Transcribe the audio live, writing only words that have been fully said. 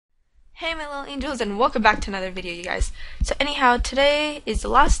Hey my little angels, and welcome back to another video, you guys. So anyhow, today is the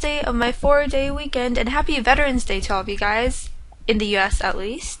last day of my 4-day weekend, and happy Veterans Day to all of you guys, in the US at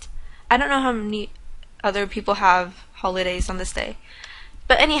least. I don't know how many other people have holidays on this day.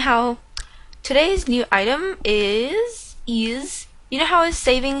 But anyhow, today's new item is, you know how I was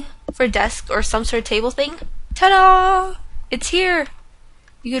saving for desk or some sort of table thing? Ta-da! It's here!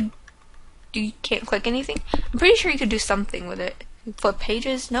 You can't click anything? I'm pretty sure you could do something with it. Flip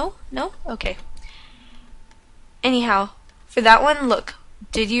pages? No? Okay. Anyhow, for that one, look.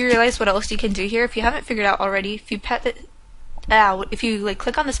 Did you realize what else you can do here? If you haven't figured out already, if you pet it out, if you like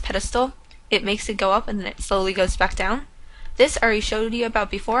click on this pedestal, it makes it go up and then it slowly goes back down. This I already showed you about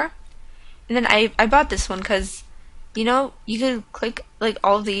before. And then I bought this one because, you know, you could click like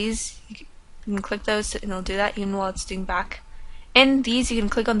all of these. You can click those and it'll do that even while it's doing back. And these, you can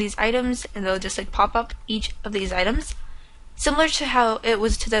click on these items and they'll just like pop up each of these items. Similar to how it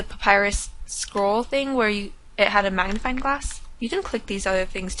was to the papyrus scroll thing where it had a magnifying glass. You can click these other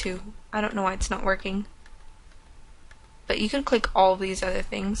things too. I don't know why it's not working. But you can click all these other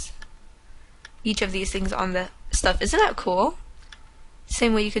things. Each of these things on the stuff. Isn't that cool?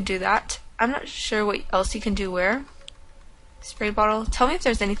 Same way you could do that. I'm not sure what else you can do where. Spray bottle. Tell me if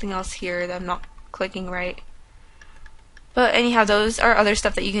there's anything else here that I'm not clicking right. But anyhow, those are other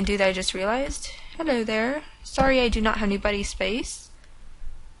stuff that you can do that I just realized. Hello there. Sorry I do not have any buddy space.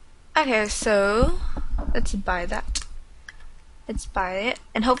 Okay, so let's buy that. Let's buy it.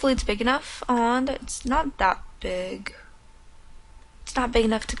 And hopefully it's big enough. And it's not that big. It's not big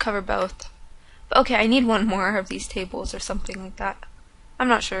enough to cover both. But okay, I need one more of these tables or something like that. I'm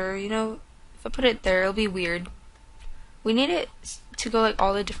not sure, you know, if I put it there, it'll be weird. We need it to go like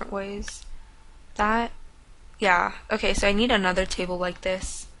all the different ways. That. Yeah, okay, so I need another table like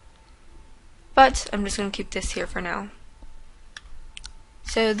this. But I'm just going to keep this here for now.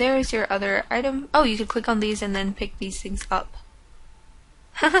 So there's your other item. Oh, you could click on these and then pick these things up.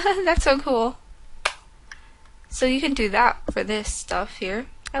 That's so cool. So you can do that for this stuff here.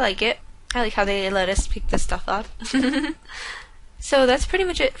 I like it. I like how they let us pick this stuff up. So that's pretty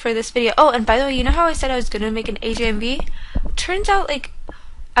much it for this video. Oh, and by the way, you know how I said I was going to make an AJMV? Turns out, like,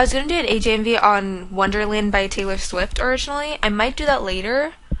 I was going to do an AJMV on Wonderland by Taylor Swift originally. I might do that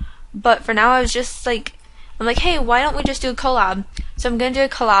later. But for now, I was just like, I'm like, hey, why don't we just do a collab? So I'm going to do a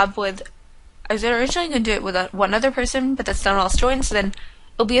collab with, I was originally going to do it with one other person, but that's not else joined, so then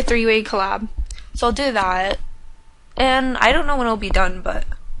it'll be a 3-way collab. So I'll do that. And I don't know when it'll be done, but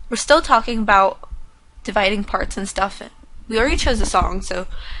we're still talking about dividing parts and stuff. We already chose a song, so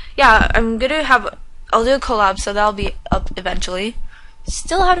yeah, I'll do a collab, so that'll be up eventually.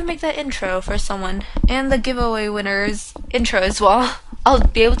 Still have to make that intro for someone, and the giveaway winner's intro as well. I'll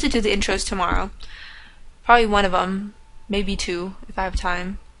be able to do the intros tomorrow. Probably one of them, maybe two, if I have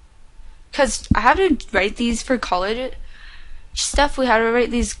time. Because I have to write these for college stuff. We have to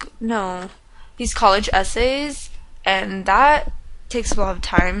write these college essays, and that takes a lot of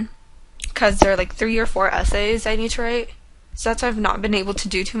time. Because there are like 3 or 4 essays I need to write. So that's why I've not been able to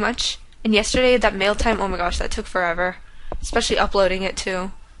do too much. And yesterday, that mail time, oh my gosh, that took forever. Especially uploading it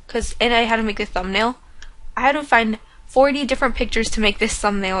too. And I had to make the thumbnail. I had to find 40 different pictures to make this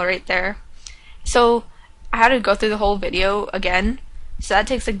thumbnail right there. So I had to go through the whole video again. So that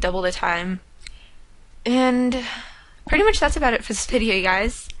takes like double the time. And pretty much that's about it for this video, you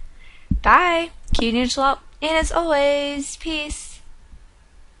guys. Bye. QTAngel out. And as always, peace.